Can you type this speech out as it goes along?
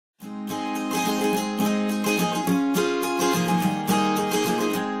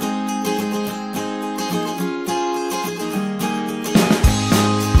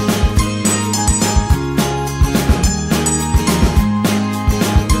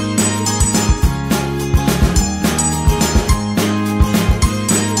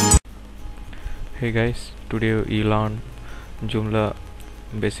Hey guys, today we learn Joomla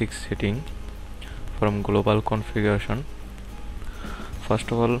basic setting from global configuration.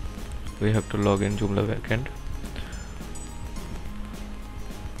 First of all, we have to log in Joomla backend.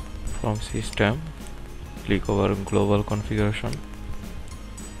 From system, click over global configuration,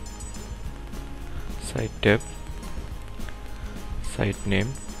 site tab, site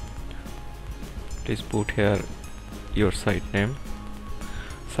name. Please put here your site name.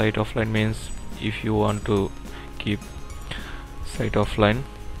 Site offline means if you want to keep site offline,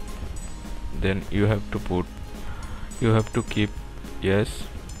 then you have to keep yes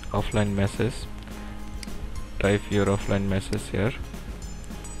offline message. Type your offline message here.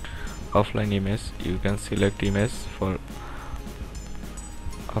 Offline image, you can select image for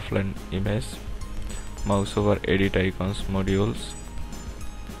offline image. Mouse over edit icons, modules.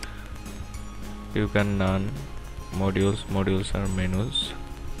 You can none modules are menus.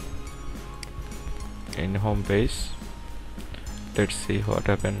 In home page, let's see what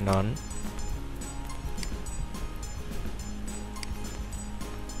happened. None.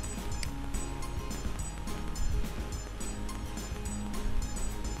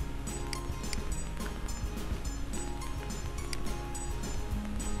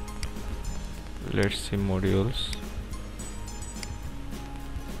 Let's see modules.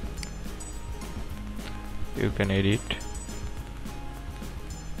 You can edit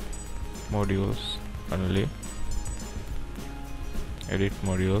modules only. Edit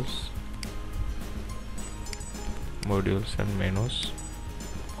modules and menus.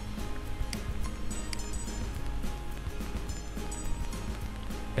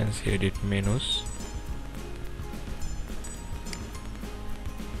 And see edit menus.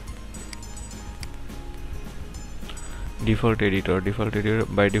 Default editor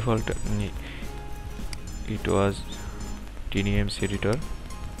by default it was TNMC editor.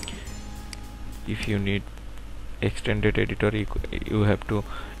 If you need extended editor, you have to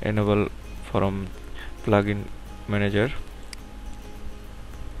enable from plugin manager.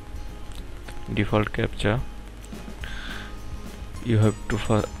 Default captcha you have to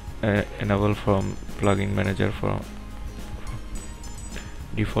enable from plugin manager. For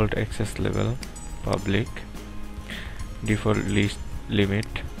default access level public. Default list limit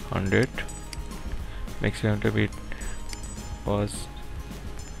 100. Maximum bit was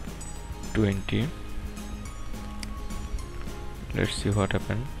 20. Let's see what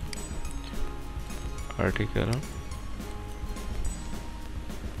happened. Article.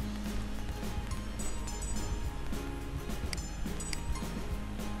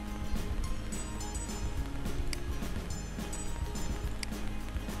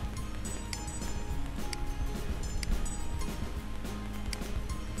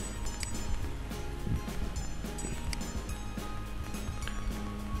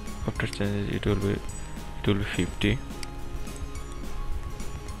 After changes, it will be 50.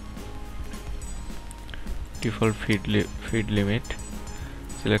 Default feed limit.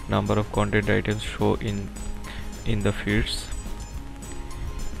 Select number of content items show in the feeds.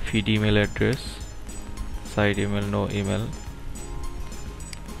 Feed email address. Site email, no email.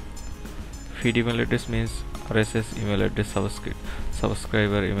 Feed email address means RSS email address,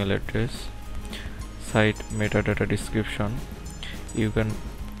 subscriber email address. Site metadata description. You can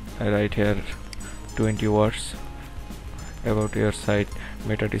write here 20 words about your site.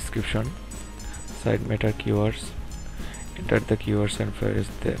 Meta description. Site meta keywords. Enter the keywords and phrases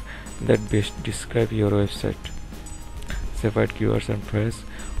that best describe your website. Separate keywords and phrases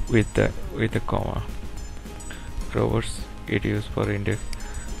with a comma. Keywords it used for index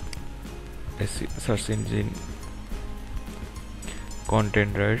search engine.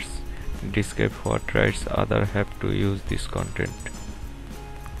 Content rights. Describe what rights others have to use this content.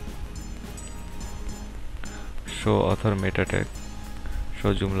 Show author meta tag.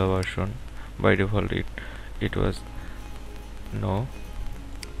 Show Joomla version. By default it was no.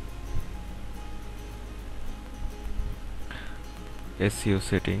 SEO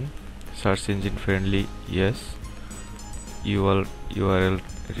setting. Search engine friendly, yes. URL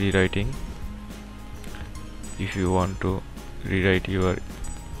rewriting. If you want to rewrite your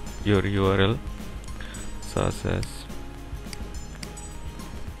URL, such as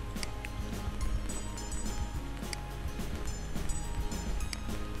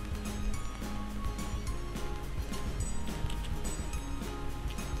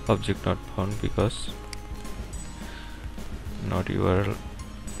object not found because not URL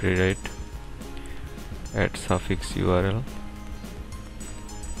rewrite. Add suffix URL.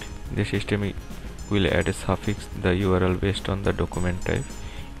 The system will add a suffix the URL based on the document type.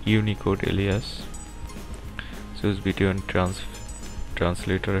 Unicode alias. Choose between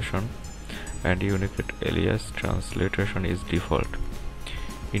transliteration and Unicode alias transliteration is default.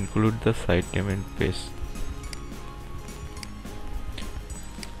 Include the site name and paste.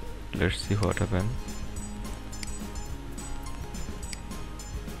 Let's see what happened.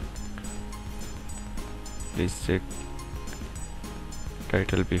 Please check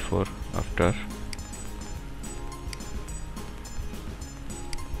title before, after.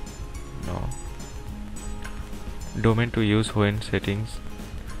 No. Domain to use when settings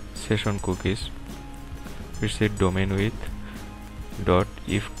session cookies. We set domain with dot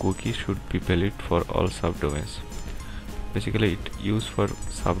if cookie should be valid for all subdomains. Basically it used for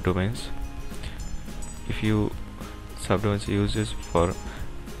subdomains. If you subdomains uses for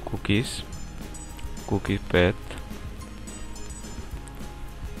cookies, cookie path.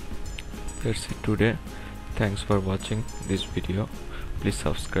 That's it today. Thanks for watching this video. Please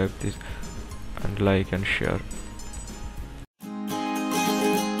subscribe this and like and share.